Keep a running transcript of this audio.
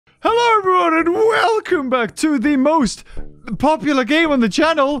Hello everyone and welcome back to the most popular game on the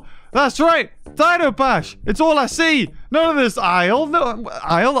channel. That's right, Dino Bash. It's all I see. None of this Isle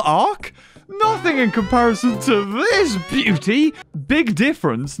Arc. Nothing in comparison to this beauty. Big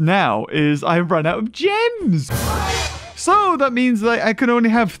difference now is I've run out of gems. So that means that I can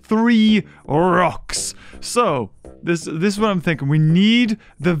only have 3 rocks. So this is what I'm thinking. We need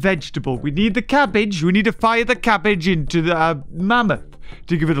the vegetable. We need the cabbage. We need to fire the cabbage into the mammoth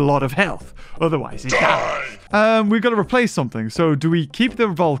to give it a lot of health. Otherwise, it dies. We've got to replace something. So do we keep the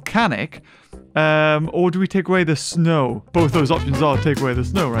volcanic, or do we take away the snow? Both those options are take away the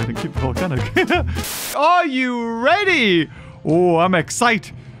snow, right? And keep the volcanic. Are you ready? Oh, I'm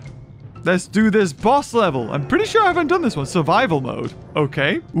excited. Let's do this boss level. I'm pretty sure I haven't done this one. Survival mode.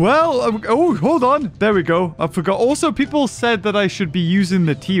 Okay. Well, oh, hold on. There we go. I forgot. Also, people said that I should be using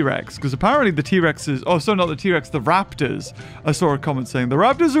the T-Rex. Because apparently the T-Rex is... Oh, sorry, not the T-Rex. The raptors. I saw a comment saying, the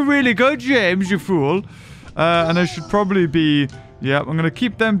raptors are really good, James, you fool. And I should probably be... Yeah, I'm going to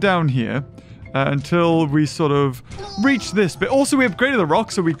keep them down here. Until we sort of reach this bit. Also, we upgraded the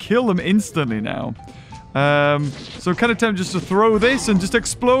rock, so we kill them instantly now. So kind of tempted just to throw this and just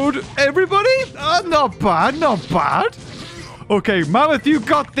explode everybody. Not bad, not bad. Okay, Mammoth, you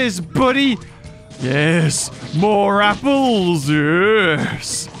got this, buddy. Yes, more apples.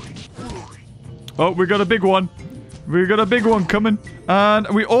 Yes. Oh, we got a big one. We got a big one coming. And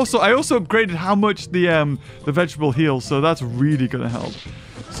I also upgraded how much the vegetable heals, so that's really gonna help.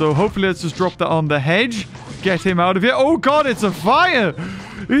 So hopefully let's just drop that on the hedge. Get him out of here. Oh god, it's a fire.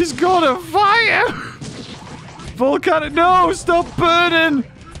 He's got a fire. Volcanic, no, stop burning.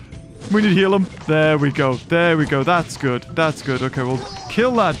 We need to heal him. There we go. There we go. That's good. That's good. Okay, we'll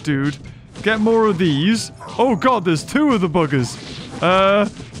kill that dude. Get more of these. Oh god, there's 2 of the buggers.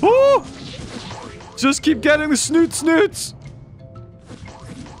 Oh! Just keep getting the snoots. Snoot?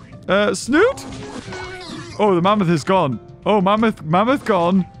 Oh, the mammoth is gone. Oh, mammoth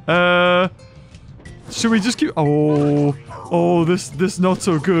gone. Should we just keep... Oh, this not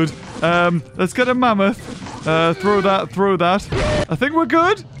so good. Let's get a mammoth. Throw that. I think we're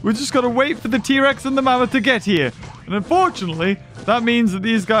good. We just gotta wait for the T-Rex and the mammoth to get here. And unfortunately, that means that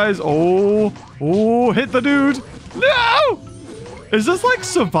these guys... Oh, hit the dude. No! Is this like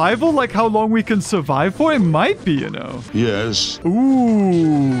survival? Like how long we can survive for? It might be, you know. Yes.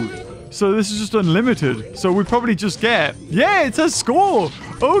 Ooh. So this is just unlimited. So we probably just get... Yeah, it says score.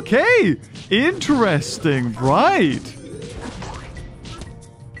 Okay. Interesting. Right.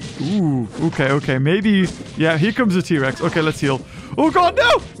 Ooh. Okay. Maybe... Yeah, here comes the T-Rex. Okay, let's heal. Oh, God,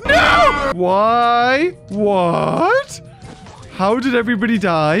 no! No! Why? What? How did everybody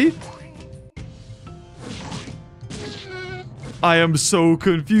die? I am so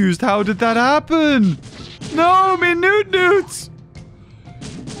confused. How did that happen? No, me newts!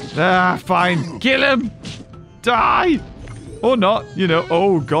 Ah, fine. Kill him! Die! Or not, you know.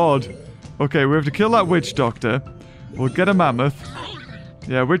 Oh, God. Okay, we have to kill that witch doctor. We'll get a mammoth.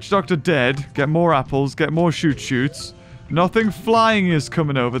 Yeah, witch doctor dead. Get more apples. Get more shoots. Nothing flying is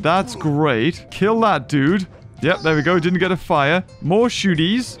coming over. That's great. Kill that dude. Yep, there we go. Didn't get a fire. More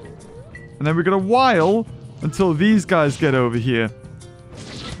shooties. And then we got a while until these guys get over here.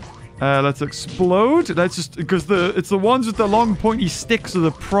 Let's explode. Let's just... Because it's the ones with the long pointy sticks are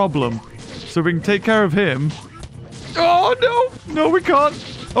the problem. So we can take care of him. Oh, no. No, we can't.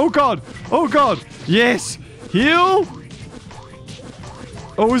 Oh, God. Oh, God. Yes. Heal.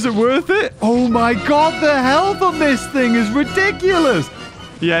 Oh, is it worth it? Oh, my God. The health on this thing is ridiculous.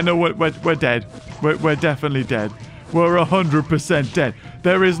 Yeah, no, we're dead. We're definitely dead. We're 100% dead.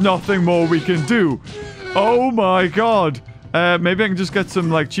 There is nothing more we can do. Oh, my God. Maybe I can just get some,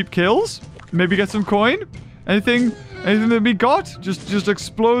 like, cheap kills? Maybe get some coin? Anything that we got? Just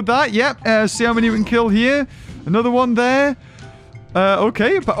explode that. Yep. See how many we can kill here. Another one there.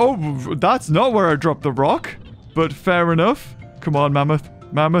 Okay. But, oh, that's not where I dropped the rock. But fair enough. Come on, mammoth.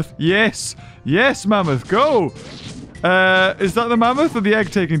 Mammoth. Yes. Yes, mammoth. Go. Is that the mammoth or the egg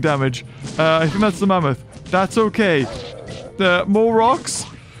taking damage? I think that's the mammoth. That's okay. More rocks.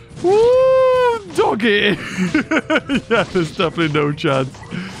 Woo! Doggy! Yeah, there's definitely no chance.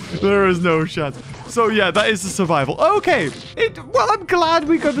 There is no chance. So, yeah, that is the survival. Okay. Well, I'm glad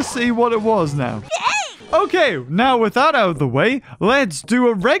we got to see what it was now. Okay, now with that out of the way, let's do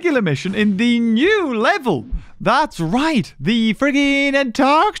a regular mission in the new level. That's right, the friggin'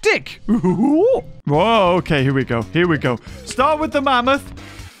 Antarctic. Whoa, okay, here we go. Here we go. Start with the mammoth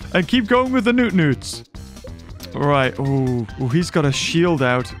and keep going with the newts. All right. Oh, he's got a shield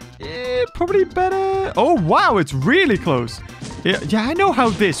out. Probably better. Oh, wow, it's really close. Yeah, I know how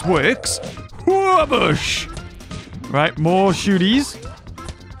this works. Whoobush. Right, more shooties.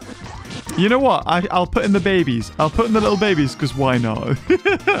 You know what? I'll put in the babies. I'll put in the little babies, because why not?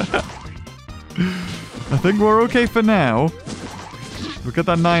 I think we're okay for now. We got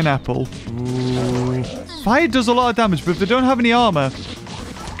that 9 apple. Ooh. Fire does a lot of damage, but if they don't have any armor,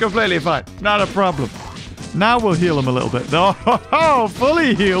 completely fine. Not a problem. Now we'll heal them a little bit. Oh,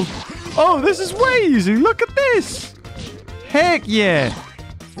 fully healed. Oh, this is way easy. Look at this. Heck yeah.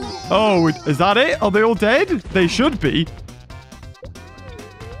 Oh, is that it? Are they all dead? They should be.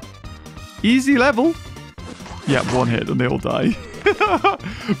 Easy level. Yeah, 1 hit and they all die.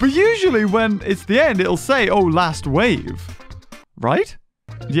 But usually when it's the end, it'll say, oh, last wave. Right?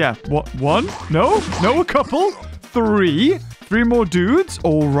 Yeah, what? 1? No, a couple. 3. 3 more dudes.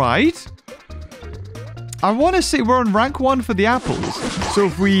 All right. I want to say we're on rank 1 for the apples. So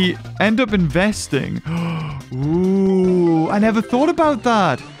if we end up investing... Ooh, I never thought about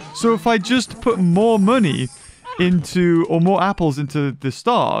that. So if I just put more money into, or more apples into the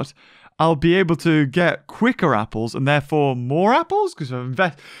start, I'll be able to get quicker apples and therefore more apples? Because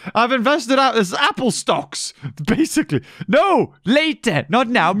I've invested out as apple stocks, basically. No, later. Not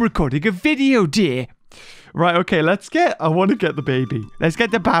now. I'm recording a video, dear. Right, okay, I want to get the baby. Let's get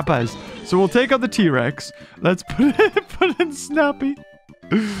the babas. So we'll take out the T-Rex. Let's put in Snappy.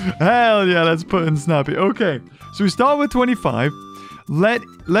 Hell yeah, let's put in Snappy. Okay, so we start with 25.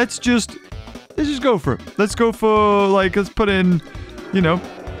 Let's just go for it. Let's go for, like, let's put in, you know.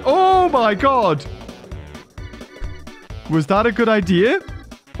 Oh my god. Was that a good idea?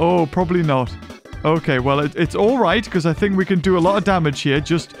 Oh, probably not. Okay, well, it's all right, because I think we can do a lot of damage here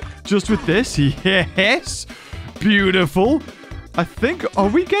just with this. Yes. Beautiful. I think, are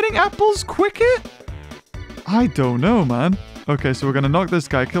we getting apples quicker? I don't know, man. Okay, so we're going to knock this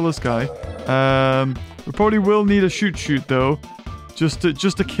guy, kill this guy. We probably will need a shoot, though, just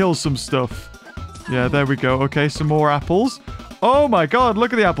to kill some stuff. Yeah, there we go. Okay, some more apples. Oh my god,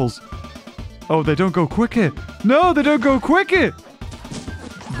 look at the apples. Oh, they don't go quicker. No, they don't go quicker.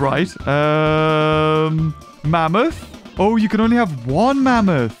 Right. Mammoth. Oh, you can only have 1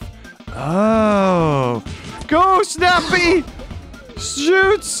 mammoth. Oh. Go, Snappy!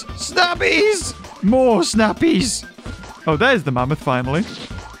 Shoots! Snappies! More Snappies! Oh, there's the mammoth, finally.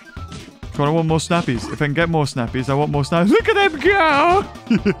 I want more Snappies. If I can get more Snappies, I want more Snappies. Look at them go!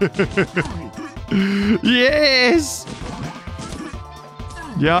 Yes!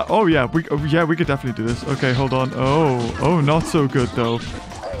 Yeah, oh yeah, we could definitely do this. Okay, hold on. Oh, not so good though.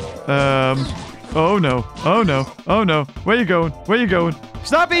 Oh no. Where you going?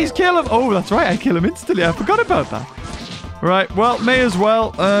 Snappies, kill him! Oh, that's right, I kill him instantly. I forgot about that. Right, well, may as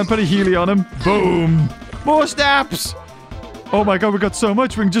well. Put a Healy on him. Boom! More snaps! Oh my god, we got so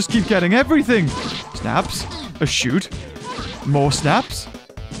much, we can just keep getting everything. Snaps. A shoot. More snaps.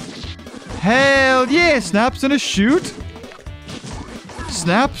 Hell yeah, snaps and a shoot.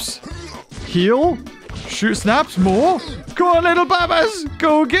 Snaps. Heal. Shoot snaps. More. Go on, little babas.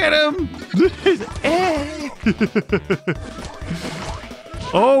 Go get him.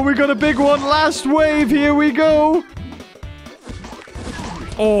 Oh, we got a big one. Last wave. Here we go.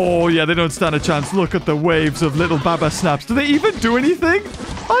 Oh, yeah, they don't stand a chance. Look at the waves of little baba snaps. Do they even do anything?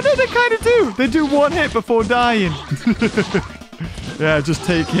 Oh, no, they kind of do. They do 1 hit before dying. Yeah, just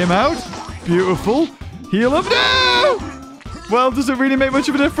take him out. Beautiful. Heal him. No! Well, does it really make much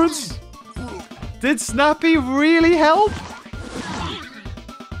of a difference? Did Snappy really help?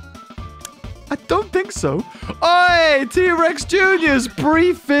 I don't think so. Oi! T-Rex Jr.'s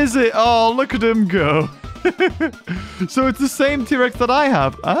brief visit. Oh, look at him go. So it's the same T-Rex that I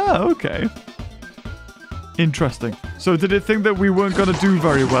have. Ah, okay. Interesting. So did it think that we weren't going to do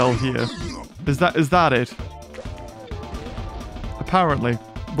very well here? Is that it? Apparently.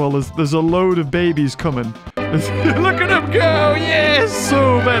 Well, there's a load of babies coming. Look at them go! Yes!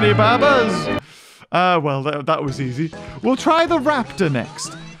 So many babas! Well, that was easy. We'll try the raptor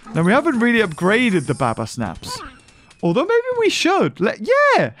next. Now, we haven't really upgraded the baba snaps. Although maybe we should.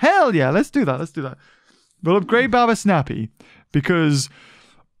 Yeah! Hell yeah! Let's do that. We'll upgrade Baba Snappy. Because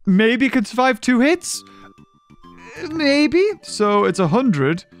maybe it could survive 2 hits? Maybe. So, it's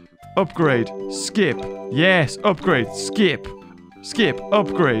 100. Upgrade. Skip. Yes. Upgrade. Skip. Skip.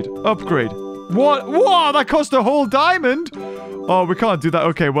 Upgrade. Upgrade. What? What? That cost a whole diamond? Oh, we can't do that.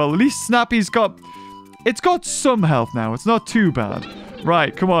 Okay, well, at least Snappy's got... It's got some health now. It's not too bad.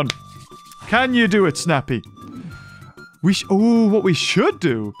 Right, come on. Can you do it, Snappy? Oh, what we should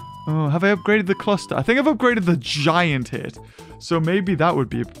do... Oh, have I upgraded the cluster? I think I've upgraded the giant hit. So maybe that would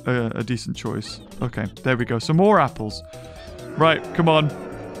be a decent choice. Okay, there we go. Some more apples. Right, come on.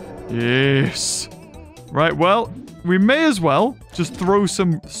 Yes. Right, well, we may as well just throw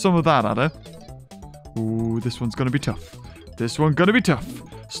some of that at her. Ooh, this one's gonna be tough. This one's gonna be tough.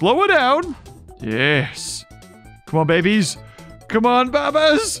 Slow her down. Yes. Come on, babies. Come on,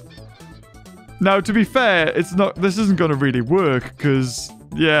 babas. Now, to be fair, it's not. This isn't going to really work because,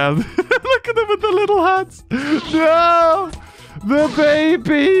 yeah, look at them with the little hats. No, the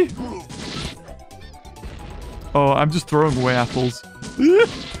baby. Oh, I'm just throwing away apples.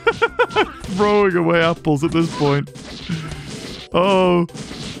 Throwing away apples at this point. Oh,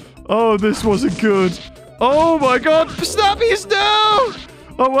 this wasn't good. Oh my God, Snappies, no!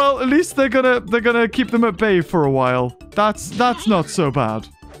 Oh well, at least they're gonna keep them at bay for a while. That's not so bad.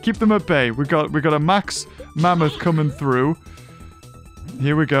 Keep them at bay. We got a max mammoth coming through.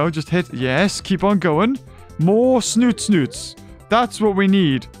 Here we go. Just hit. Yes, keep on going. More snoots. That's what we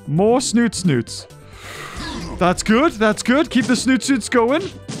need. More snoots. That's good. That's good. Keep the snoots going.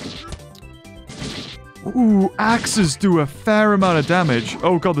 Ooh, axes do a fair amount of damage.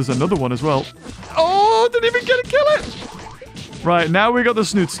 Oh God, there's another one as well. Oh, didn't even get to kill it. Right, now we got the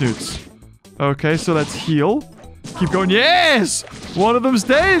snoots. Okay, so let's heal. Keep going. Yes! One of them's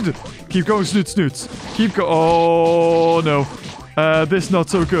dead. Keep going, snoots. Keep going. Oh, no. This not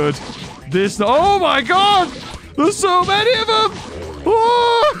so good. Oh, my God! There's so many of them!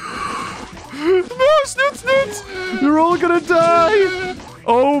 Oh! No, snoots! You're all gonna die!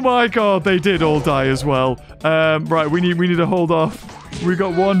 Oh, my God. They did all die as well. Right, we need to hold off. We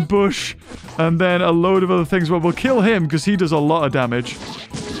got one bush and then a load of other things. Well, we'll kill him because he does a lot of damage.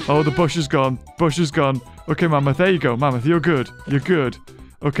 Oh, the bush is gone. Okay, Mammoth, there you go. Mammoth, you're good.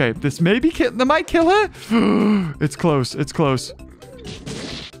 Okay, this maybe might kill her. It's close.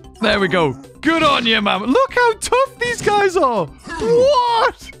 There we go. Good on you, Mammoth. Look how tough these guys are.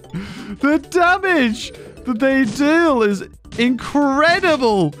 What? The damage that they deal is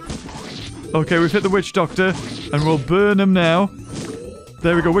incredible. Okay, we've hit the witch doctor and we'll burn him now.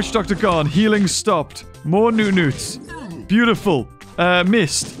 There we go. Witch doctor gone. Healing stopped. More newts. Beautiful.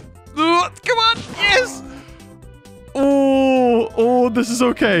 Missed. Come on. Yes. Oh, this is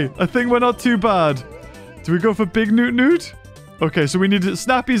okay. I think we're not too bad. Do we go for big newt? Okay, so we need to...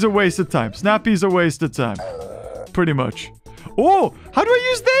 Snappy's a waste of time. Pretty much. Oh, how do I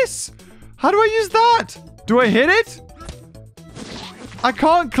use this? How do I use that? Do I hit it? I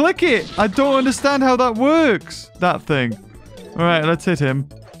can't click it. I don't understand how that works. That thing. All right, let's hit him.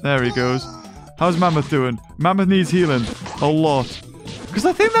 There he goes. How's Mammoth doing? Mammoth needs healing. A lot. Because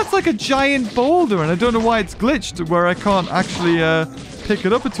I think that's like a giant boulder, and I don't know why it's glitched where I can't actually pick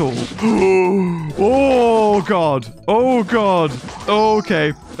it up at all. Oh, God.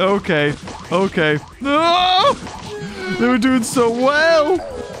 Okay. No! They were doing so well.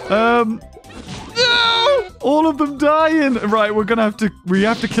 No! All of them dying. Right, we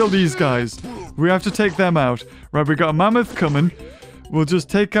have to kill these guys. We have to take them out. Right, we got a mammoth coming. We'll just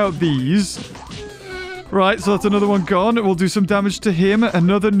take out these. Right, so that's another one gone. We'll do some damage to him.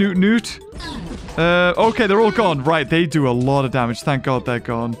 Another newt. Okay, they're all gone. Right, they do a lot of damage. Thank God they're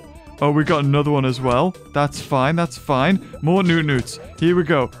gone. Oh, we got another one as well. That's fine. More newts. Here we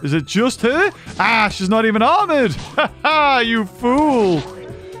go. Is it just her? Ah, she's not even armored. Ha ha, you fool.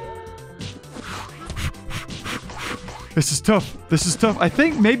 This is tough. I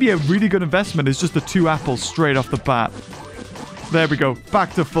think maybe a really good investment is just the 2 apples straight off the bat. There we go.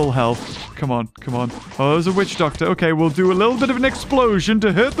 Back to full health. Come on. Oh, there's a witch doctor. Okay, we'll do a little bit of an explosion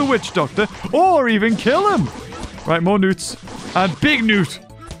to hurt the witch doctor or even kill him. Right, more newts. And big newt.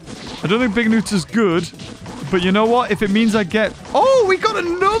 I don't think big newt's is good. But you know what? If it means I get... Oh, we got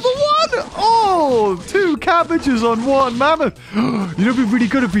another one! Oh, 2 cabbages on 1 mammoth. You know, it'd be really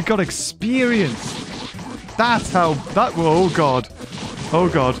good if we got experience. That's how... Oh, God. Oh,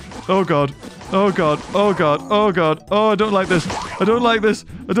 I don't like this.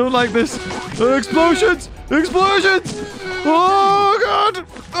 Explosions! Oh, God!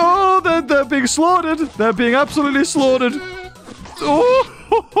 Oh, they're being slaughtered. They're being absolutely slaughtered.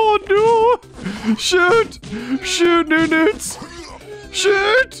 Oh, no! Shoot, newts!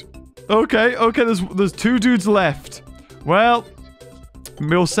 Shoot! Okay, there's 2 dudes left. Well,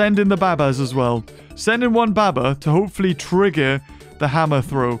 we'll send in the babas as well. Send in 1 baba to hopefully trigger the hammer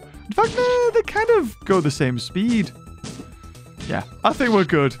throw. In fact, they kind of go the same speed. Yeah, I think we're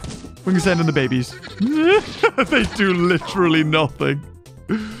good. We can send in the babies. They do literally nothing.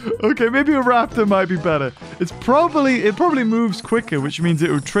 Okay, maybe a raptor might be better. It probably moves quicker, which means it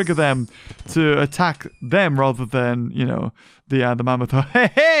would trigger them to attack them rather than, you know, the mammoth.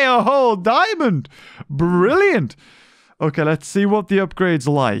 Hey, a whole diamond! Brilliant! Okay, let's see what the upgrade's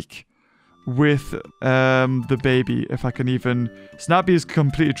like with the baby, if I can even... Snappy is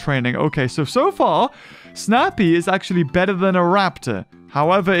completed training. Okay, so far, Snappy is actually better than a raptor.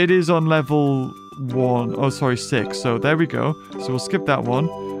 However, it is on level 1. Oh, sorry, 6. So there we go. So we'll skip that one.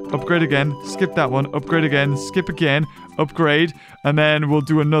 Upgrade again. Skip that one. Upgrade again. Skip again. Upgrade. And then we'll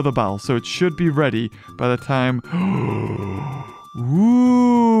do another battle. So it should be ready by the time...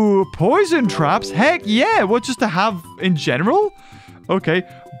 Ooh, poison traps? Heck yeah. What, just to have in general? Okay.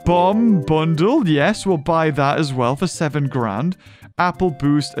 Bomb bundle. Yes, we'll buy that as well for 7 grand. Apple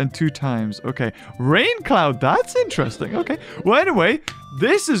boost and 2 times. Okay. Rain cloud. That's interesting. Okay. Well, anyway,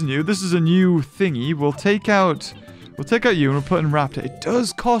 this is new. This is a new thingy. We'll take out you and we'll put in raptor. It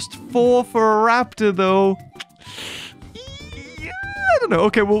does cost 4 for a raptor, though. Yeah, I don't know.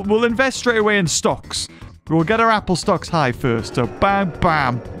 Okay, we'll invest straight away in stocks. We'll get our Apple stocks high first. So bam,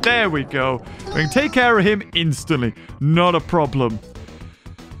 bam. There we go. We can take care of him instantly. Not a problem.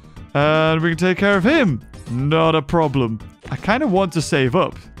 And we can take care of him. Not a problem. I kind of want to save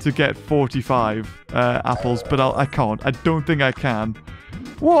up to get 45 apples, but I can't. I don't think I can.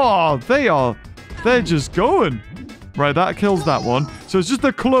 Whoa, they're just going. Right, that kills that one. So it's just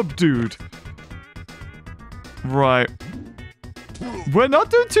the club dude. Right. We're not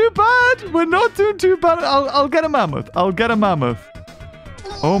doing too bad. We're not doing too bad. I'll get a mammoth. I'll get a mammoth.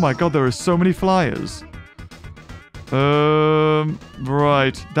 Oh my god, there are so many flyers.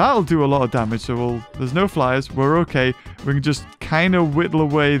 Right. That'll do a lot of damage. So there's no flyers. We're okay. We can just kind of whittle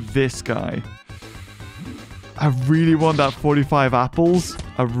away this guy. I really want that 45 apples.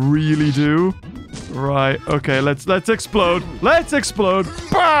 I really do. Right. Okay, let's explode. Let's explode.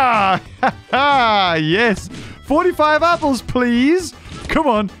 Bah! Yes. 45 apples, please. Come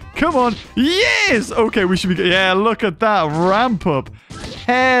on. Come on. Yes. Okay, we should be good. Yeah, look at that ramp up.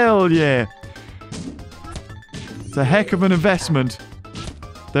 Hell yeah. It's a heck of an investment.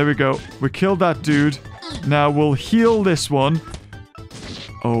 There we go. We killed that dude. Now we'll heal this one.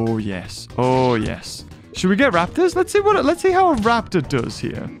 Oh, yes. Oh, yes. Should we get raptors? Let's see how a raptor does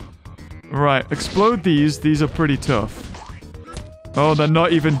here. Right, explode these. These are pretty tough. Oh, they're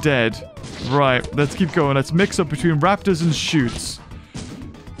not even dead. Right, let's keep going. Let's mix up between raptors and shoots.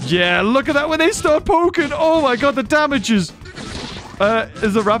 Yeah, look at that when they start poking. Oh my god, the damages.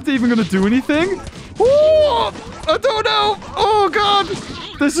 Is the raptor even going to do anything? Oh, I don't know. Oh god,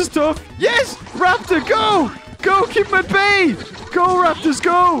 this is tough. Yes, raptor, go. Go, keep him at bay. Go, raptors,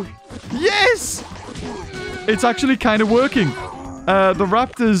 go. Yes. It's actually kind of working. The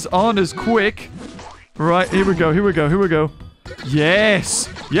raptors aren't as quick. Right, here we go, here we go, here we go. Yes!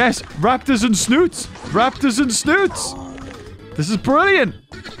 Yes! Raptors and snoots! Raptors and snoots! This is brilliant!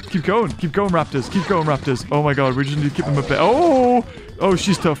 Keep going, raptors. Keep going, raptors. Oh my god, we just need to keep them a bit. Oh! Oh,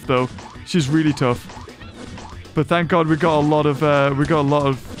 she's tough, though. She's really tough. But thank god we got a lot of,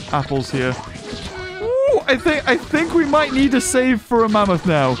 apples here. Ooh, I think we might need a save for a mammoth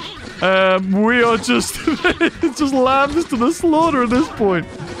now. We are just just lambs to the slaughter at this point.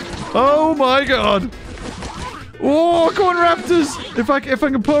 Oh my god. Oh, go on, raptors. If I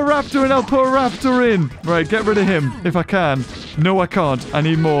can put a raptor in, I'll put a raptor in. Right, get rid of him if I can. No, I can't. I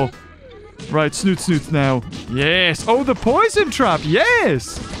need more. Right, snoots now. Yes. Oh, the poison trap.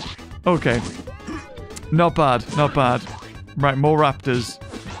 Yes. Okay. Not bad. Not bad. Right, more raptors.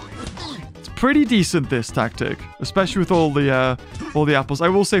 It's pretty decent, this tactic, especially with all the apples. I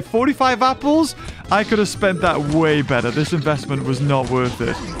will say 45 apples. I could have spent that way better. This investment was not worth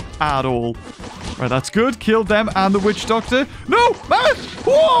it at all. Right, that's good. Killed them and the witch doctor. No! Mammoth!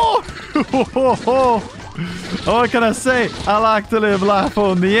 Whoa! What can I say? I like to live life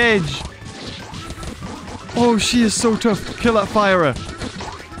on the edge. Oh, she is so tough. Kill that firer.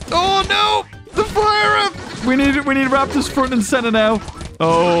 Oh, no! The firer! We need raptors front and center now.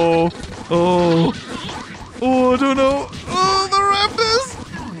 Oh, I don't know. Oh, the raptors!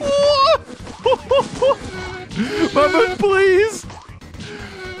 Mammoth, please!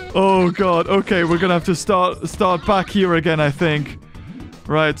 Oh god, okay, we're gonna have to start back here again, I think.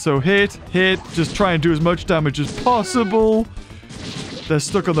 Right, so hit, just try and do as much damage as possible. They're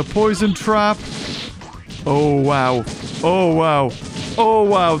stuck on the poison trap. Oh wow,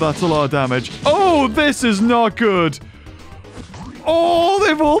 that's a lot of damage. Oh, this is not good. Oh,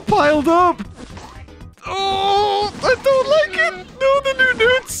 they've all piled up. Oh, I don't like it. No, the new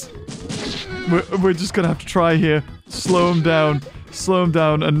newts. We're just gonna have to try here. Slow them down. Slow him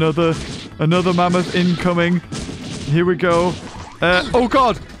down. Another mammoth incoming. Here we go. Oh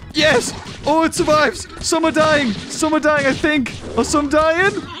god. Yes. Oh, it survives. Some are dying, I think. Are some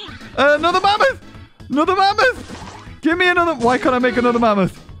dying? Another mammoth. Give me another. Why can't I make another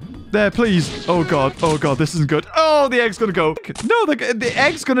mammoth? There, please. Oh god, this isn't good. Oh, the egg's gonna go. No, the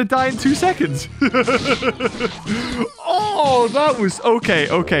egg's gonna die in 2 seconds. Oh, that was...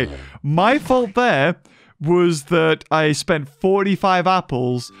 Okay. My fault there was that I spent 45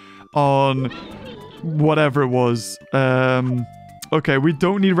 apples on whatever it was. Okay, we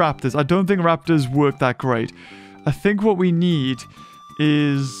don't need raptors. I don't think raptors work that great. I think what we need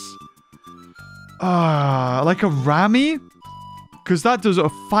is... like a Rami? Because that does a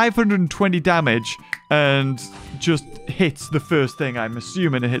 520 damage and just hits the first thing. I'm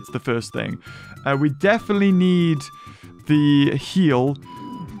assuming it hits the first thing. We definitely need the heal.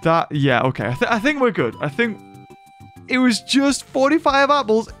 Yeah, okay. I think we're good. I think it was just 45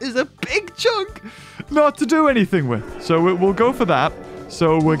 apples is a big chunk not to do anything with. So we'll go for that.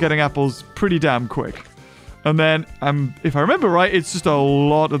 So we're getting apples pretty damn quick. And then, if I remember right, it's just a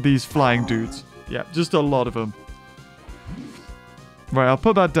lot of these flying dudes. Yeah, just a lot of them. Right, I'll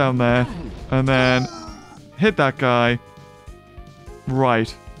put that down there. And then hit that guy.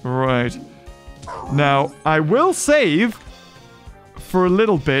 Right. Now, I will save for a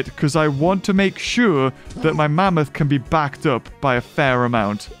little bit because I want to make sure that my mammoth can be backed up by a fair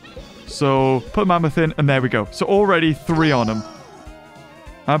amount. So, put mammoth in, and there we go. So, already 3 on him.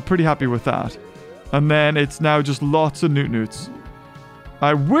 I'm pretty happy with that. And then it's now just lots of newts.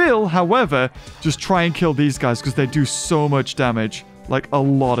 I will, however, just try and kill these guys because they do so much damage. Like, a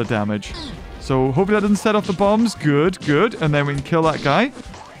lot of damage. So, hopefully that doesn't set off the bombs. Good. And then we can kill that guy.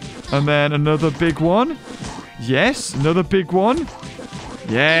 And then another big one. Yes, another big one.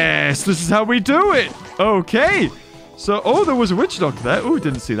 Yes, this is how we do it. Okay. So, oh, there was a witch doctor there. Oh,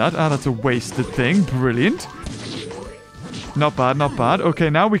 didn't see that. Ah, that's a wasted thing. Brilliant. Not bad. Okay,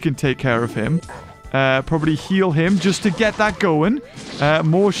 now we can take care of him. Probably heal him just to get that going.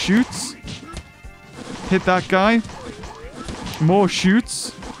 More shoots. Hit that guy. More shoots.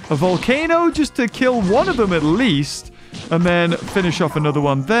 A volcano just to kill one of them at least. And then finish off another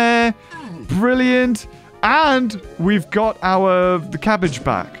one there. Brilliant. And we've got the cabbage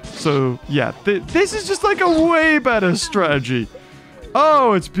back. So, yeah. This is just like a way better strategy.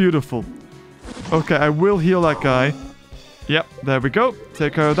 Oh, it's beautiful. Okay, I will heal that guy. Yep, there we go.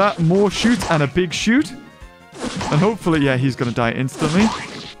 Take care of that. More shoots and a big shoot. And hopefully, yeah, he's going to die instantly.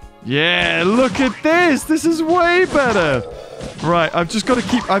 Yeah, look at this. This is way better. Right, I've just got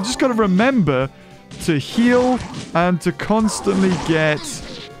to remember to heal and to constantly get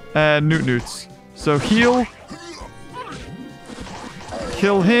newts. So heal.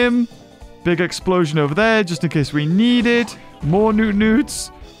 Kill him. Big explosion over there just in case we need it. More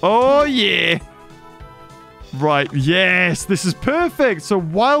newts. Oh, yeah. Right, yes, this is perfect. So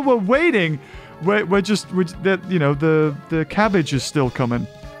while we're waiting, the cabbage is still coming.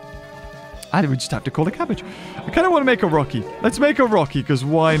 And we just have to call it cabbage. I kind of want to make a Rocky. Let's make a Rocky, because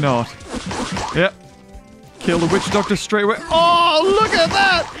why not? Yep. Kill the witch doctor straight away. Oh, look at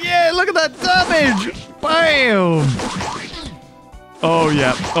that! Yeah, look at that damage! Bam! Oh,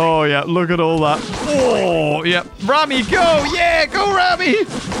 yeah, look at all that. Oh, yeah. Rami, go! Yeah, go, Rami!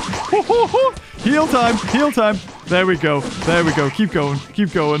 Heal time. There we go. Keep going.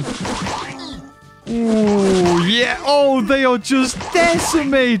 Ooh, yeah. Oh, they are just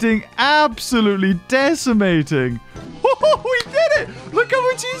decimating. Absolutely decimating. Oh, we did it. Look how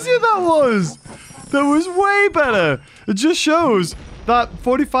much easier that was. That was way better. It just shows that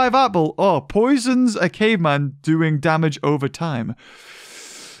 45 apple, poisons a caveman doing damage over time.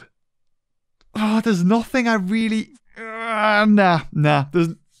 Oh, there's nothing I really... Nah.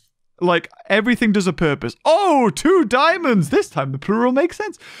 There's... Like, everything does a purpose. Oh, 2 diamonds! This time the plural makes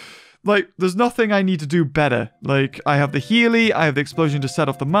sense. Like, there's nothing I need to do better. Like, I have the Healy, I have the explosion to set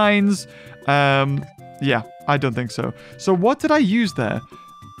off the mines. Yeah, I don't think so. So what did I use there?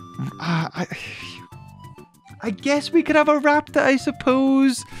 I guess we could have a raptor, I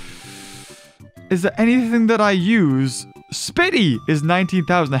suppose. Is there anything that I use? Spitty is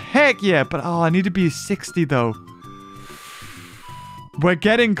 19,000. Heck yeah, but I need to be 60 though. We're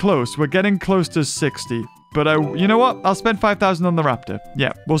getting close. We're getting close to 60. But you know what? I'll spend 5,000 on the raptor.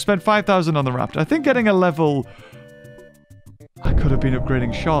 Yeah, we'll spend 5,000 on the raptor. I think getting a level... I could have been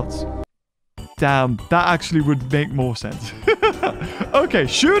upgrading shots. Damn, that actually would make more sense. Okay,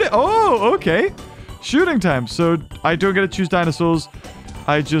 shoot it. Oh, okay. Shooting time. So I don't get to choose dinosaurs.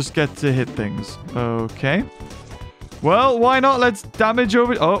 I just get to hit things. Okay. Well, why not? Let's damage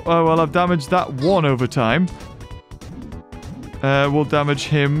over... Oh, well, I've damaged that one over time. We'll damage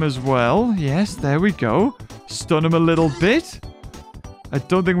him as well. Yes, there we go. Stun him a little bit. I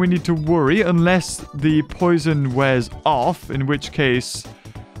don't think we need to worry unless the poison wears off, in which case...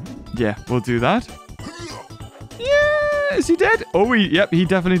 Yeah, we'll do that. Yeah, is he dead? Oh, yep, he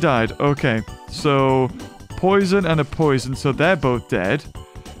definitely died. Okay, so poison and a poison, so they're both dead.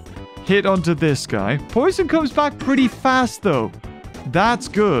 Hit onto this guy. Poison comes back pretty fast, though. That's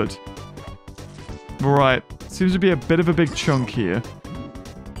good. Right. Seems to be a bit of a big chunk here.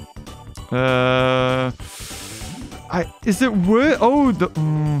 Is it worth... Oh,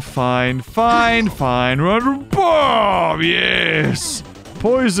 fine. Run. Bomb! Yes!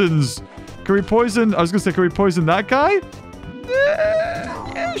 Poisons. Can we poison... I was going to say, can we poison that guy?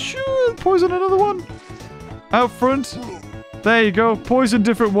 Yeah, sure. Poison another one. Out front. There you go. Poison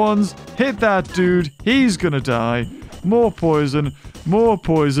different ones. Hit that dude. He's going to die. More poison.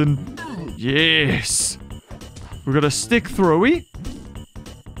 Yes. We've got a stick throwy.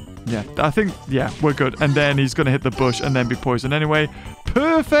 Yeah, I think, yeah, we're good. And then he's going to hit the bush and then be poisoned anyway.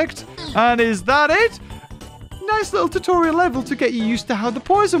 Perfect. And is that it? Nice little tutorial level to get you used to how the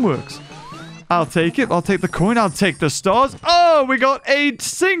poison works. I'll take it. I'll take the coin. I'll take the stars. Oh, we got a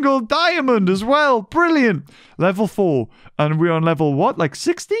single diamond as well. Brilliant. Level 4. And we're on level what? Like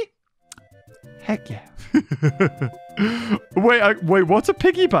 60? Heck yeah. Wait, what's a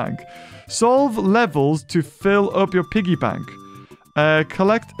piggy bank? Solve levels to fill up your piggy bank.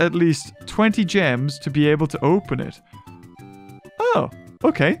 Collect at least 20 gems to be able to open it. Oh,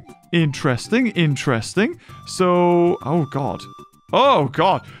 okay. Interesting. So, oh god.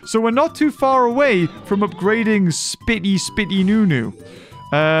 So we're not too far away from upgrading Spitty Nunu.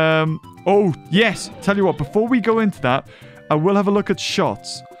 Oh, yes. Tell you what, before we go into that, I will have a look at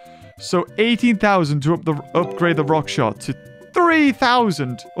shots. So 18,000 to upgrade the rock shot to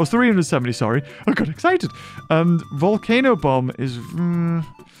 3,000. Or 370, sorry. I got excited. And volcano bomb is...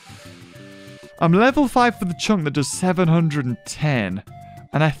 I'm level 5 for the chunk that does 710.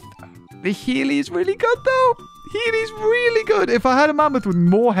 And the Healy is really good, though. Healy's really good. If I had a mammoth with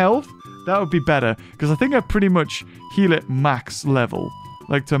more health, that would be better. Because I think I pretty much heal it max level.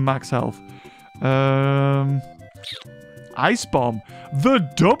 Like to max health. Ice bomb. The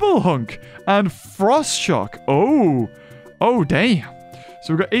double hunk. And frost shock. Oh, damn.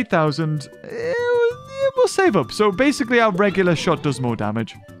 So we've got 8,000. We'll save up. So basically our regular shot does more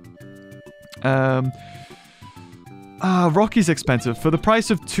damage. Rocky's expensive. For the price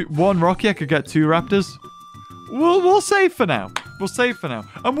of one Rocky, I could get 2 raptors. We'll save for now.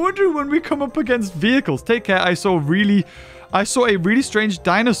 I'm wondering when we come up against vehicles. Take care. I saw a really strange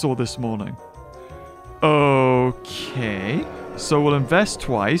dinosaur this morning. Okay. So we'll invest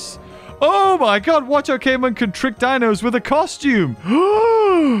twice. Oh my god, watch how Caveman can trick dinos with a costume.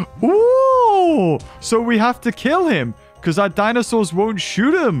 Ooh. So we have to kill him because our dinosaurs won't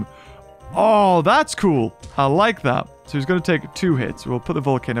shoot him. Oh, that's cool. I like that. So he's going to take 2 hits. We'll put the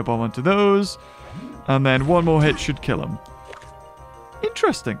volcano bomb onto those. And then 1 more hit should kill him.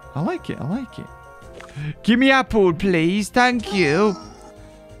 Interesting. I like it. Give me apple, please. Thank you.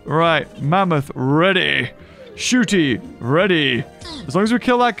 Right. Mammoth, ready. Shooty, ready. As long as we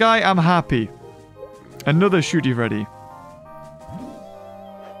kill that guy, I'm happy. Another shooty ready.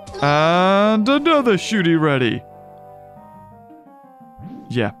 And another shooty ready.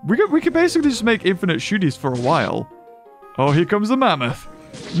 Yeah, we could basically just make infinite shooties for a while. Oh, here comes the mammoth.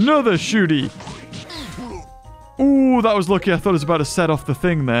 Another shooty. Ooh, that was lucky. I thought it was about to set off the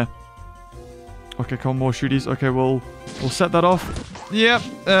thing there. Okay, come on, more shooties. Okay, we'll set that off. Yep,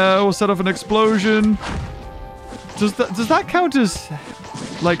 we'll set off an explosion. Does that count as,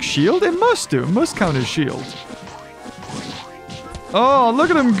 like, shield? It must do. It must count as shield. Oh, look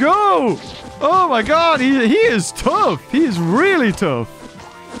at him go! Oh my god, he is tough. He is really tough.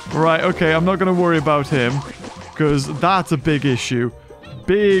 Right, okay, I'm not going to worry about him. Because that's a big issue.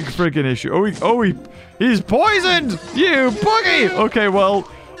 Big friggin' issue. He's poisoned! You buggy! Okay, well,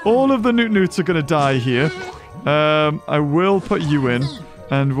 all of the newts are going to die here. I will put you in.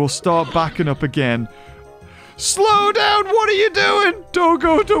 And we'll start backing up again. Slow down! What are you doing? Don't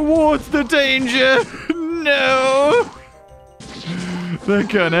go towards the danger! No! They're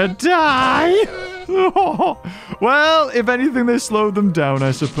gonna die! Well, if anything, they slowed them down,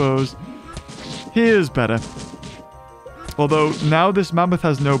 I suppose. Here's better. Although, now this mammoth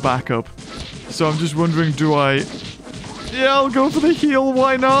has no backup. So I'm just wondering, do I... Yeah, I'll go for the heal,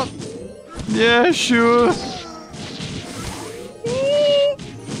 why not? Yeah, sure.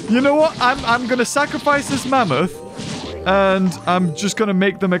 You know what? I'm gonna sacrifice this mammoth. And I'm just gonna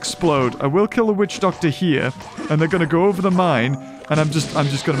make them explode. I will kill the witch doctor here. And they're gonna go over the mine. And I'm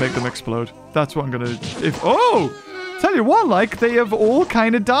just gonna make them explode. That's what I'm gonna... Tell you what, like, they have all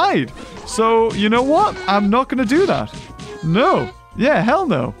kind of died. So, you know what? I'm not gonna do that. No. Yeah, hell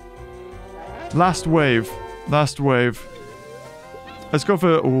no. Last wave. Let's go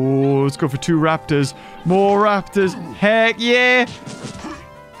for... Oh, let's go for 2 raptors. More raptors. Heck yeah.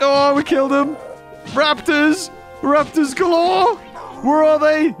 Oh, we killed them. Raptors galore. Where are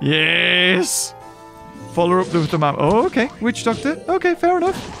they? Yes. Follow up with the map. Oh, okay. Witch doctor. Okay, fair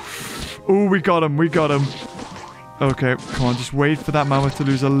enough. Oh, we got him. Okay, come on. Just wait for that mammoth to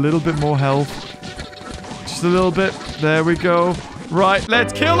lose a little bit more health. Just a little bit. There we go. Right,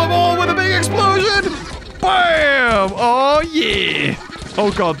 let's kill them all with a big explosion. Bam! Oh, yeah.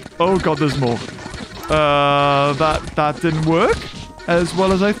 Oh, God. Oh, God, there's more. That didn't work as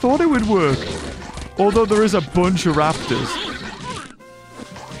well as I thought it would work. Although there is a bunch of raptors.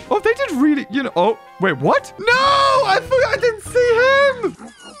 Oh, they did really, you know. Oh, wait, what? No, I forgot. I didn't see him.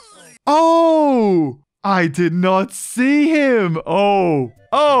 Oh, I did not see him.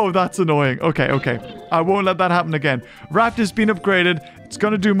 Oh, that's annoying. Okay, okay. I won't let that happen again. Raptor's been upgraded. It's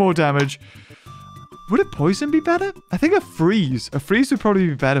going to do more damage. Would a poison be better? I think a freeze. A freeze would probably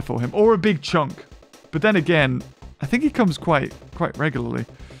be better for him. Or a big chunk. But then again, I think he comes quite regularly.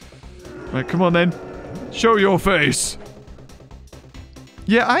 Right, come on then. Show your face.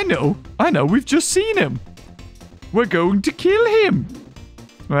 Yeah, I know. We've just seen him. We're going to kill him.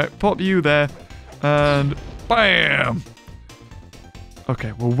 Right, pop you there. And bam.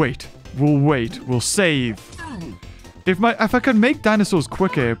 Okay, we'll wait. We'll save. If I could make dinosaurs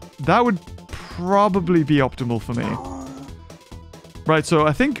quicker, that would probably be optimal for me. Right, so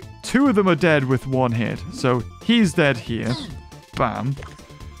I think 2 of them are dead with 1 hit. So he's dead here. Bam.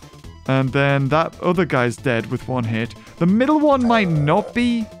 And then that other guy's dead with 1 hit. The middle one might not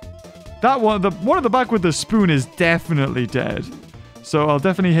be. That one, the one at the back with the spoon is definitely dead. So I'll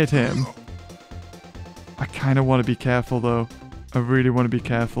definitely hit him. I kind of want to be careful though. I really want to be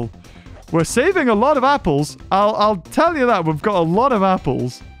careful. We're saving a lot of apples. I'll tell you that. We've got a lot of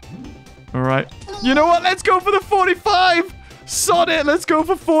apples. All right. You know what? Let's go for the 45. Sod it. Let's go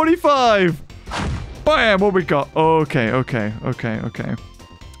for 45. Bam. What we got? Okay.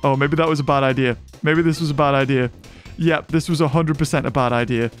 Oh, maybe that was a bad idea. Maybe this was a bad idea. Yep, this was 100% a bad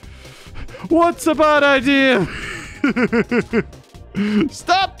idea. What's a bad idea?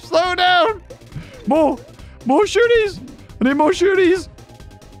 Stop. Slow down. More shooties. I need more shooties.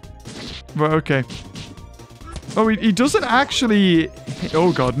 Right, okay. Oh, he doesn't actually...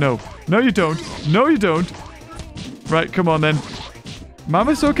 Oh, God, no. No, you don't. No, you don't. Right, come on, then.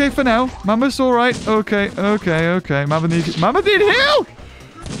 Mammoth's okay for now. Mammoth's all right. Okay. Mammoth need heal!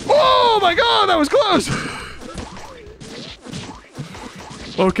 Oh, my God, that was close!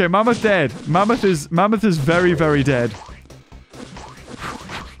 Okay, Mammoth dead. Mammoth is very, very dead.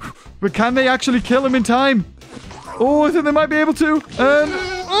 But can they actually kill him in time? Oh, I think they might be able to.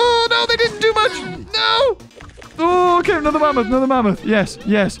 Oh, no, they didn't do much. No. Oh, okay, another mammoth.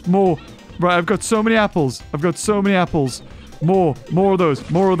 Yes, more. Right, I've got so many apples. More of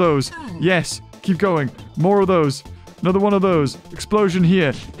those. Yes, keep going. More of those. Another one of those. Explosion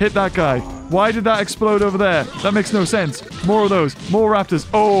here. Hit that guy. Why did that explode over there? That makes no sense. More of those. More raptors.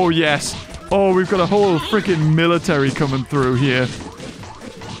 Oh, yes. Oh, we've got a whole freaking military coming through here.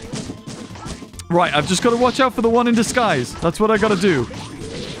 Right, I've just got to watch out for the one in disguise. That's what I got to do.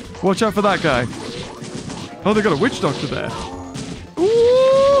 Watch out for that guy. Oh, they got a witch doctor there.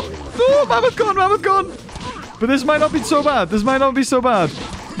 Ooh, mammoth gone. But this might not be so bad.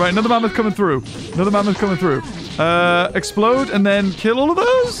 Right, another mammoth coming through. Explode and then kill all of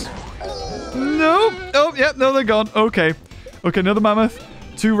those? No. Oh, yeah, no, they're gone. Okay, another mammoth.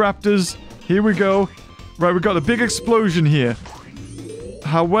 2 raptors. Here we go. Right, we got a big explosion here.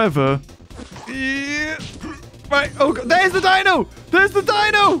 However... Right, oh, God. There's the dino!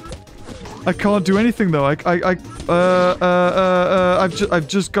 I can't do anything, though. I've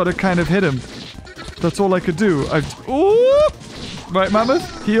just got to kind of hit him. That's all I could do. Ooh! Right,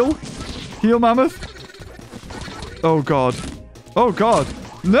 mammoth. Heal, mammoth. Oh, God.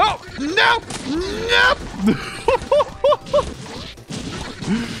 No!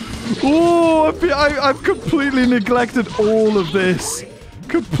 Oh, I've completely neglected all of this.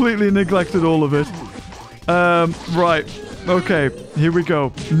 Right. Okay, here we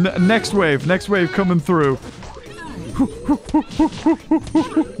go. Next wave coming through.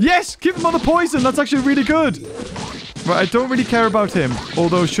 Yes! Give him all the poison! That's actually really good! Right, I don't really care about him.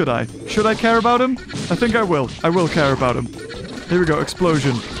 Although, should I? Should I care about him? I think I will. I will care about him. Here we go.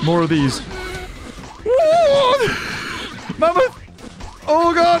 Explosion. More of these. Mammoth!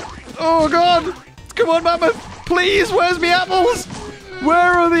 Oh, God! Come on, mammoth! Please, where's me apples? Where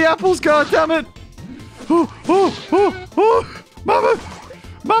are the apples? God damn it!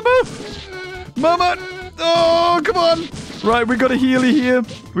 Mammoth! Oh, come on! Right, we got a Healy here.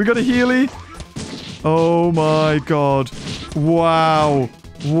 Oh my God. Wow.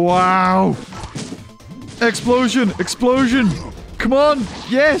 Explosion. Come on.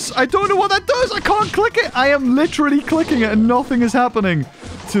 Yes. I don't know what that does. I can't click it. I am literally clicking it and nothing is happening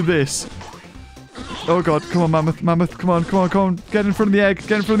to this. Oh, God. Come on, mammoth. Come on. Get in front of the egg.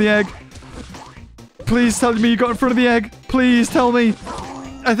 Please tell me you got in front of the egg. Please tell me.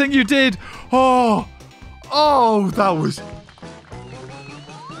 I think you did. Oh. Oh, that was...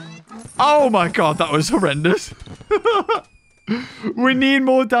 Oh my god, that was horrendous. We need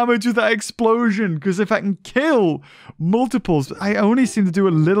more damage with that explosion, because if I can kill multiples, I only seem to do a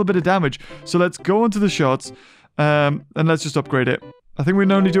little bit of damage. So let's go onto the shots, and let's just upgrade it. I think we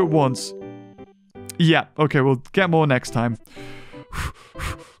can only do it once. Yeah, okay, we'll get more next time.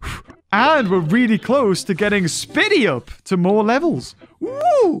 And we're really close to getting Spitty up to more levels.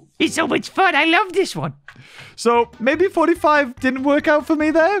 Woo! It's so much fun. I love this one. So maybe 45 didn't work out for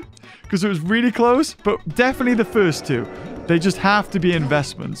me there, because it was really close, but definitely the first two. They just have to be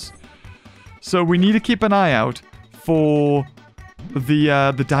investments. So we need to keep an eye out for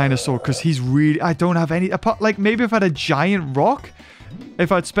the dinosaur, because he's really... I don't have any... Apart, like, maybe if I had a giant rock,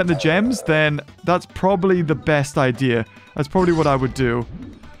 if I'd spent the gems, then that's probably the best idea. That's probably what I would do.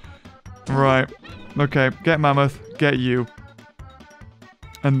 Right. Okay, get Mammoth, get you.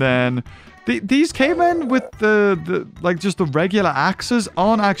 And then... These cavemen with the like just the regular axes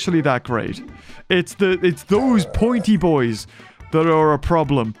aren't actually that great. It's those pointy boys that are a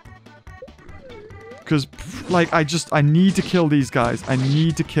problem. Because like I need to kill these guys. I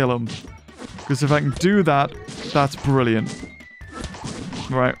need to kill them. Because if I can do that, that's brilliant.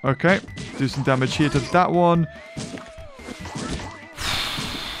 Right, okay. Do some damage here to that one.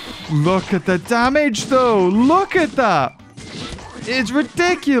 Look at the damage though. Look at that. It's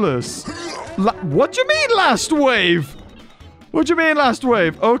ridiculous. What do you mean last wave? What do you mean last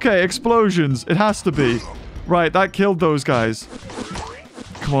wave? Okay, explosions. It has to be. Right, that killed those guys.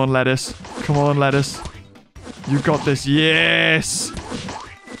 Come on, lettuce. Come on, lettuce. You got this. Yes!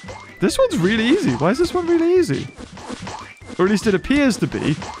 This one's really easy. Why is this one really easy? Or at least it appears to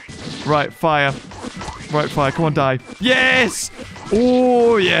be. Right, fire. Right, fire. Come on, die. Yes!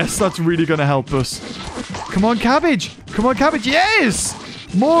 Oh, yes. That's really going to help us. Come on, cabbage. Come on, cabbage. Yes!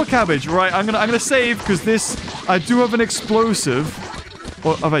 More cabbage. Right, I'm gonna save, because this... I do have an explosive.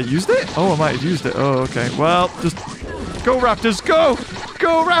 Or, have I used it? Oh, I might have used it. Oh, okay. Well, just... Go, raptors. Go!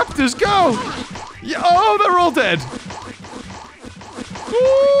 Go, raptors. Go! Yeah, oh, they're all dead.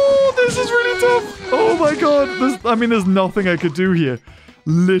 Oh, this is really tough. Oh, my God. I mean, there's nothing I could do here.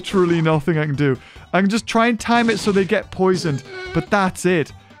 Literally nothing I can do. I can just try and time it so they get poisoned. But that's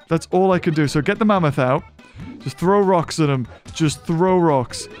it. That's all I can do. So get the mammoth out. Just throw rocks at him. Just throw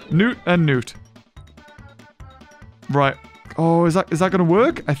rocks. Newt and Newt. Right. Oh, is that gonna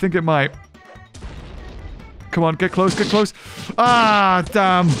work? I think it might. Come on, get close, get close. Ah,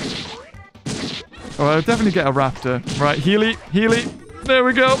 damn. Oh, I'll definitely get a raptor. Right, Healy, Healy. There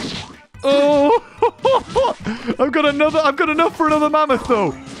we go. Oh, I've got enough for another mammoth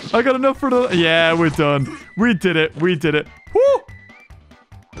though. I got enough for another. Yeah, we're done. We did it. We did it. Woo!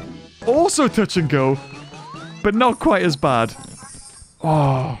 Also touch and go. But not quite as bad.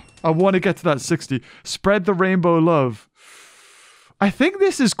 Oh, I want to get to that 60. Spread the rainbow love. I think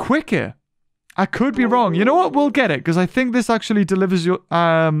this is quicker. I could be wrong. You know what? We'll get it, because I think this actually delivers your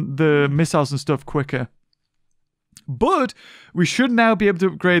the missiles and stuff quicker. But we should now be able to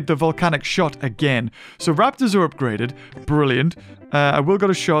upgrade the volcanic shot again. So raptors are upgraded. Brilliant. I will go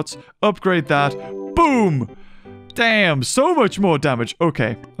to shots. Upgrade that. Boom! Damn, so much more damage.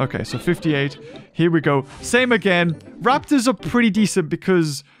 Okay, okay, so 58. Here we go. Same again. Raptors are pretty decent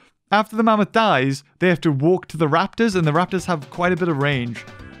because after the mammoth dies, they have to walk to the raptors, and the raptors have quite a bit of range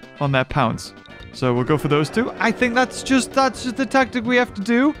on their pounce. So we'll go for those two. I think that's just the tactic we have to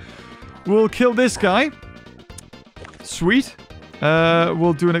do. We'll kill this guy. Sweet.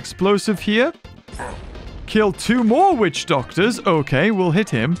 We'll do an explosive here. Kill 2 more witch doctors. Okay, we'll hit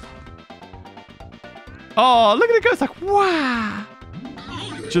him. Oh, look at it go. It's like, wow.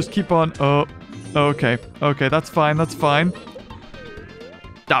 Just keep on. Oh, okay. Okay, that's fine. That's fine.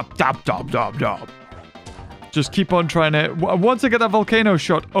 Dop, dop, dop, dop, dop. Just keep on trying to... Once I get that volcano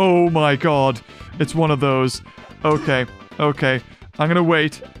shot... Oh, my God. It's one of those. Okay. Okay. I'm going to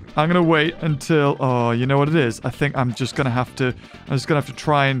wait. I'm going to wait until... Oh, you know what it is? I think I'm just going to have to... I'm just going to have to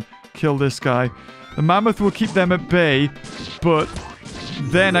try and kill this guy. The mammoth will keep them at bay, but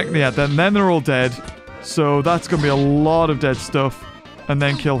then... Yeah, then they're all dead. So that's going to be a lot of dead stuff. And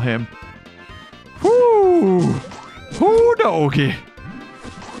then kill him. Whoo! Whoo, doggy.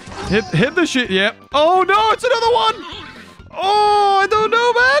 Hit the shit, yep. Oh, no, it's another one! Oh, I don't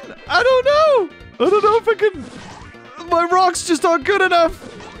know, man. I don't know. I don't know if I can... My rocks just aren't good enough.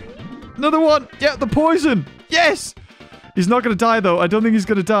 Another one. Yeah, the poison. Yes! He's not going to die, though. I don't think he's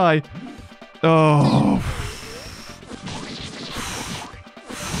going to die. Oh...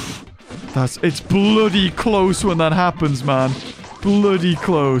 It's bloody close when that happens, man. Bloody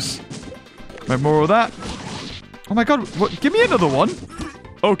close. Right, more of that. Oh my god, what? Give me another one.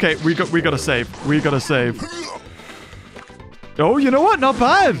 Okay, we gotta save. We gotta save. Oh, you know what? Not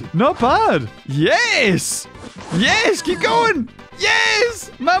bad. Not bad. Yes! Yes! Keep going!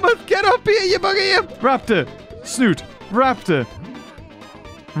 Yes! Mammoth, get up here, you bugger! Raptor. Snoot. Raptor.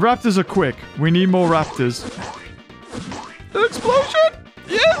 Raptors are quick. We need more raptors. Explosion!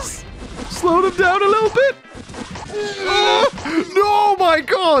 Yes! Slow them down a little bit. Oh my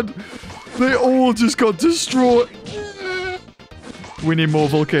god! They all just got destroyed. We need more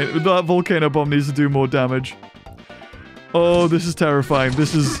volcano. That volcano bomb needs to do more damage. Oh, this is terrifying.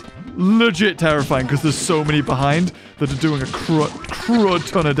 This is legit terrifying because there's so many behind that are doing a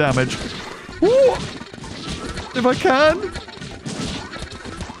crud ton of damage. Ooh. If I can.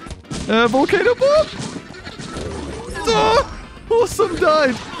 Volcano bomb. Oh, awesome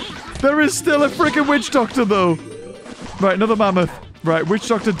died. There is still a freaking witch doctor though. Right, another mammoth. Right, witch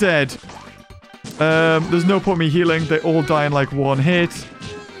doctor dead. There's no point me healing. They all die in like one hit.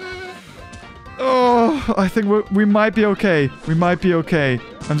 Oh, I think we might be okay. We might be okay.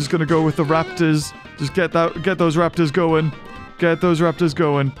 I'm just gonna go with the raptors. Just get those raptors going. Get those raptors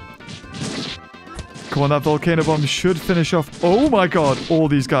going. Come on, that volcano bomb should finish off. Oh my god, all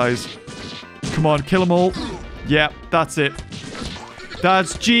these guys. Come on, kill them all. Yeah, that's it.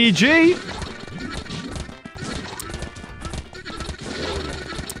 That's GG.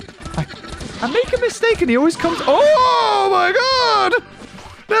 I make a mistake and he always comes... Oh my god!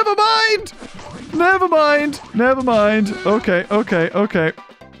 Never mind! Never mind. Never mind. Okay, okay, okay.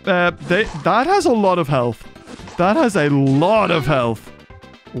 That has a lot of health. That has a lot of health.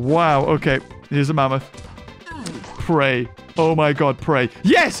 Wow, okay. Here's a mammoth. Pray. Oh my god, pray.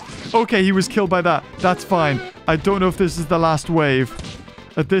 Yes! Okay, he was killed by that. That's fine. I don't know if this is the last wave.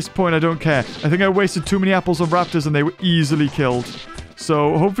 At this point, I don't care. I think I wasted too many apples on raptors and they were easily killed.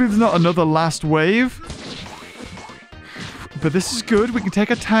 So, hopefully there's not another last wave. But this is good. We can take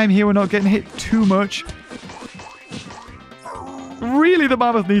our time here. We're not getting hit too much. Really, the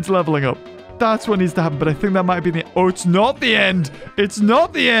mammoth needs leveling up. That's what needs to happen. But I think that might be the... Oh, it's not the end. It's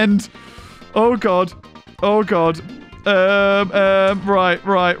not the end. Oh, God. Oh, God. Right.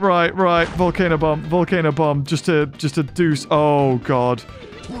 Volcano bomb. Volcano bomb. Just a deuce. Oh, God.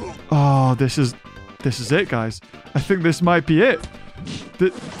 Oh, this is it, guys. I think this might be it.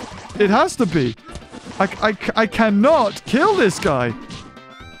 It has to be. I cannot kill this guy.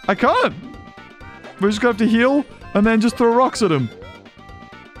 I can't. We're just gonna have to heal and then just throw rocks at him.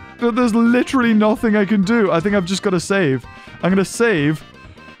 There's literally nothing I can do. I think I've just got to save. I'm gonna save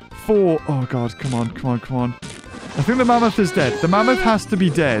for... Oh god, come on. I think the mammoth is dead. The mammoth has to be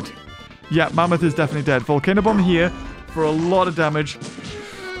dead. Yeah, mammoth is definitely dead. Volcano bomb here for a lot of damage.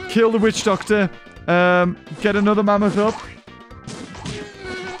 Kill the witch doctor. Get another mammoth up.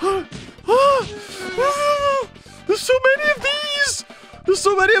 There's so many of these! There's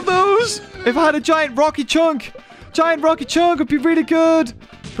so many of those! If I had a giant rocky chunk would be really good.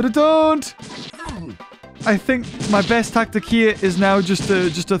 But I don't. I think my best tactic here is now just to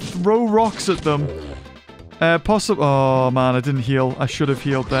throw rocks at them. Oh man, I didn't heal. I should have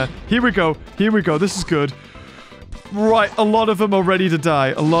healed there. Here we go. This is good. Right, a lot of them are ready to die.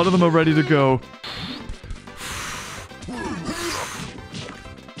 A lot of them are ready to go.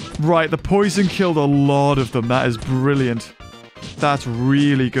 Right, the poison killed a lot of them. That is brilliant. That's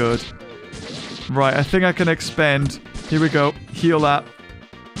really good. Right, I think I can expend. Here we go. Heal that.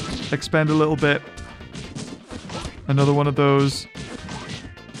 Expend a little bit. Another one of those.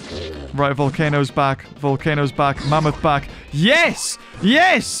 Right, volcano's back. Volcano's back. Mammoth back. Yes!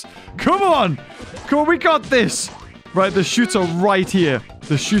 Yes! Come on! Come on, we got this! Right, the shoots are right here.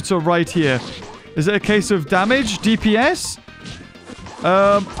 The shoots are right here. Is it a case of damage? DPS?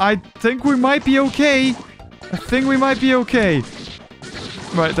 I think we might be okay.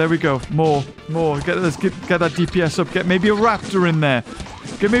 Right, there we go. More. Let's get that DPS up. Get maybe a raptor in there.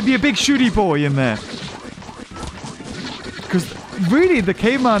 Get maybe a big shooty boy in there. Because really, the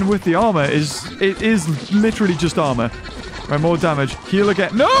caveman with the armor is literally just armor. Right, more damage. Heal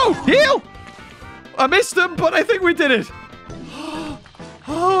again. No! Heal! I missed him, but I think we did it.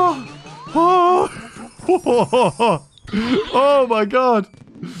 Oh my god.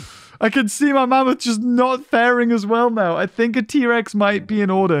 I can see my mammoth just not faring as well now. I think a T-Rex might be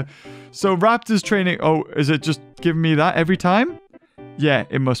in order. So raptors training... Oh, is it just giving me that every time? Yeah,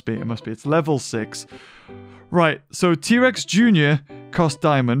 it must be. It's level 6. Right, so T-Rex Jr. cost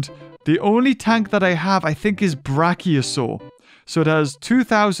diamond. The only tank that I have, I think, is Brachiosaur. So it has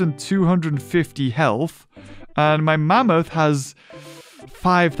 2,250 health. And my mammoth has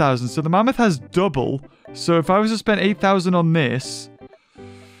 5,000. So the mammoth has double. So if I was to spend 8,000 on this...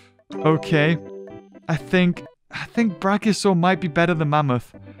 Okay. I think Brachiosaur might be better than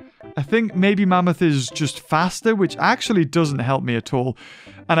Mammoth. I think maybe Mammoth is just faster, which actually doesn't help me at all.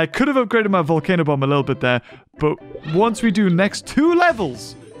 And I could have upgraded my Volcano Bomb a little bit there, but once we do next 2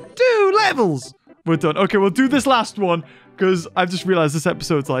 levels, we're done. Okay, we'll do this last one, because I've just realized this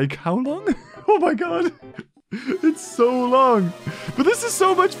episode's like, how long? Oh my god. It's so long. But this is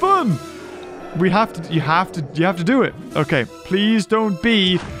so much fun. You have to do it. Okay, please don't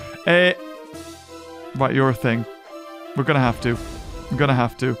be a... Right, you're a thing. We're gonna have to. I'm gonna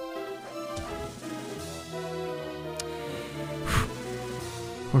have to.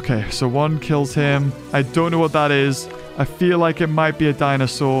 Okay, so 1 kills him. I don't know what that is. I feel like it might be a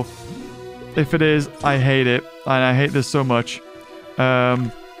dinosaur. If it is, I hate it. And I hate this so much.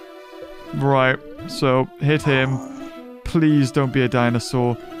 Right, so hit him. Please don't be a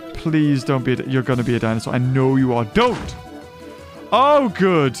dinosaur. Please don't be you're gonna be a dinosaur. I know you are. Don't! Oh,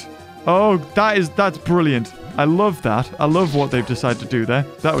 good. Oh, that's brilliant. I love that. I love what they've decided to do there.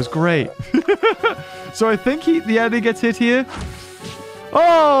 That was great. So I think the enemy gets hit here.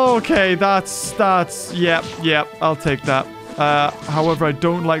 Oh, okay. That's, yep, I'll take that. However, I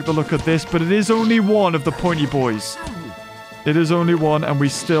don't like the look of this, but it is only one of the pointy boys. It is only one, and we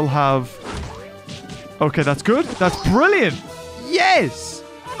still have... Okay, that's good. That's brilliant. Yes!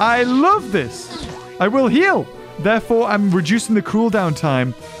 I love this. I will heal. Therefore, I'm reducing the cooldown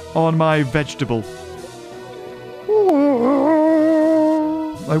time on my vegetable.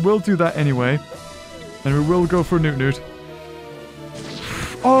 I will do that anyway. And we will go for a Newt.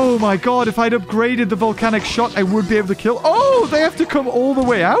 Oh my god, if I'd upgraded the volcanic shot, I would be able to kill... Oh, they have to come all the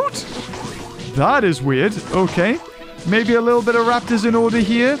way out? That is weird. Okay. Maybe a little bit of raptors in order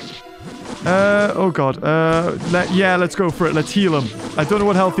here. Oh god. Yeah, let's go for it. Let's heal him. I don't know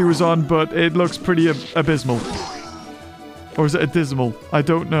what health he was on, but it looks pretty abysmal. Or is it abysmal? I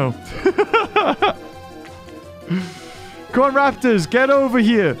don't know. Come on, raptors. Get over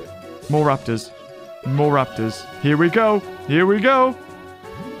here. More raptors. More raptors. Here we go. Here we go.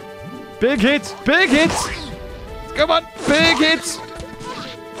 Big hits. Big hits. Come on. Big hits.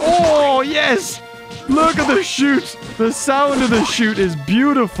 Oh, yes. Look at the shoot. The sound of the shoot is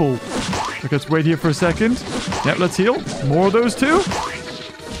beautiful. Okay, let's wait here for a second. Yep, let's heal. More of those too.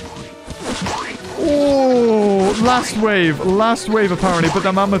 Oh, last wave. Last wave, apparently. But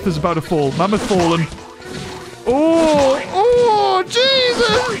the mammoth is about to fall. Mammoth fallen. Oh,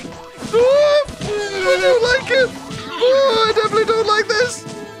 Jesus. Oh, I don't like it. Oh, I definitely don't like this.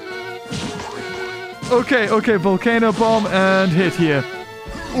 Okay, volcano bomb and hit here.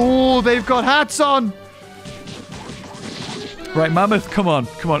 Oh, they've got hats on. Right, mammoth, come on.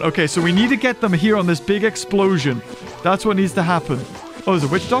 Okay, so we need to get them here on this big explosion. That's what needs to happen. Oh, there's a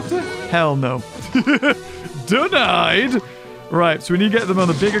witch doctor? Hell no. Denied. Right, so we need to get them on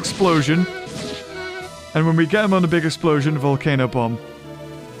the big explosion. And when we get them on the big explosion, volcano bomb.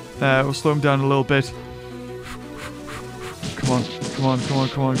 We'll slow them down a little bit. Come on.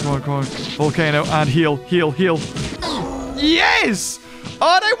 Volcano and heal. Yes!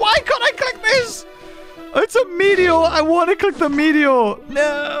 Oh, why can't I click this? It's a meteor. I want to click the meteor.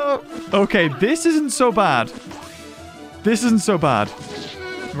 No. Okay, this isn't so bad.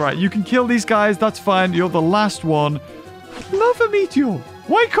 Right, you can kill these guys. That's fine. You're the last one. I love a meteor.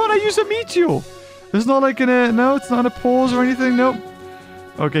 Why can't I use a meteor? There's not like no, it's not a pause or anything. Nope.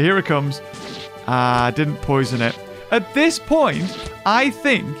 Okay, here it comes. I didn't poison it. At this point, I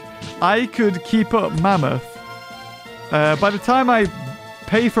think I could keep up mammoth. By the time I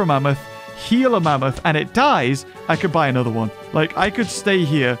pay for a mammoth, heal a mammoth, and it dies, I could buy another one. Like, I could stay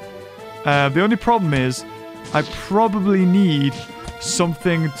here. The only problem is I probably need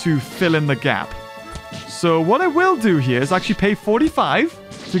something to fill in the gap. So what I will do here is actually pay 45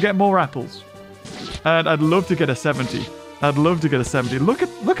 to get more apples. And I'd love to get a 70.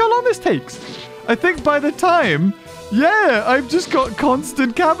 Look how long this takes. I think by the time... Yeah, I've just got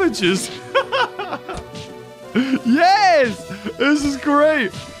constant cabbages. Yes! This is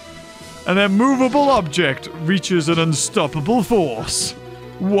great. An immovable object reaches an unstoppable force.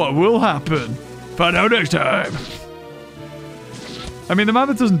 What will happen? Find out next time. I mean, the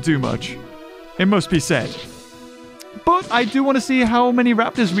mammoth doesn't do much. It must be said. But I do want to see how many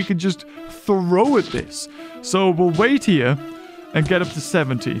raptors we can just throw at this. So we'll wait here and get up to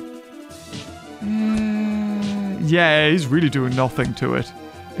 70. Yeah, he's really doing nothing to it.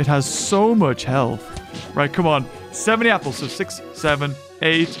 It has so much health. Right, come on. 70 apples. So 6, 7,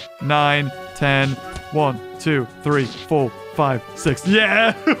 8, 9, 10. 1, 2, 3, 4, 5, 6.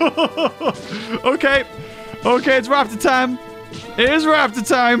 Yeah! Okay, it's raptor time. It is raptor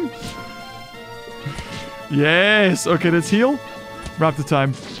time. Yes. Okay, let's heal. Raptor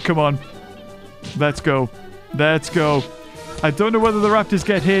time. Come on. Let's go. Let's go. I don't know whether the raptors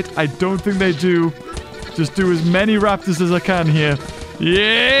get hit. I don't think they do. Just do as many raptors as I can here.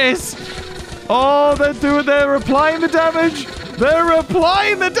 Yes! Oh, they're applying the damage. They're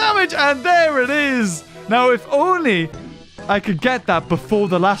applying the damage. And there it is. Now, if only I could get that before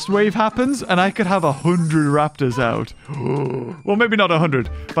the last wave happens, and I could have 100 raptors out. Well, maybe not 100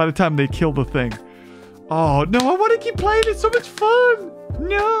 by the time they kill the thing. Oh, no, I want to keep playing. It's so much fun.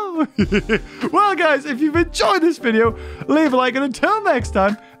 No. Well, guys, if you've enjoyed this video, leave a like, and until next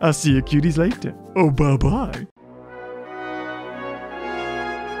time, I'll see you cuties later. Oh, bye-bye.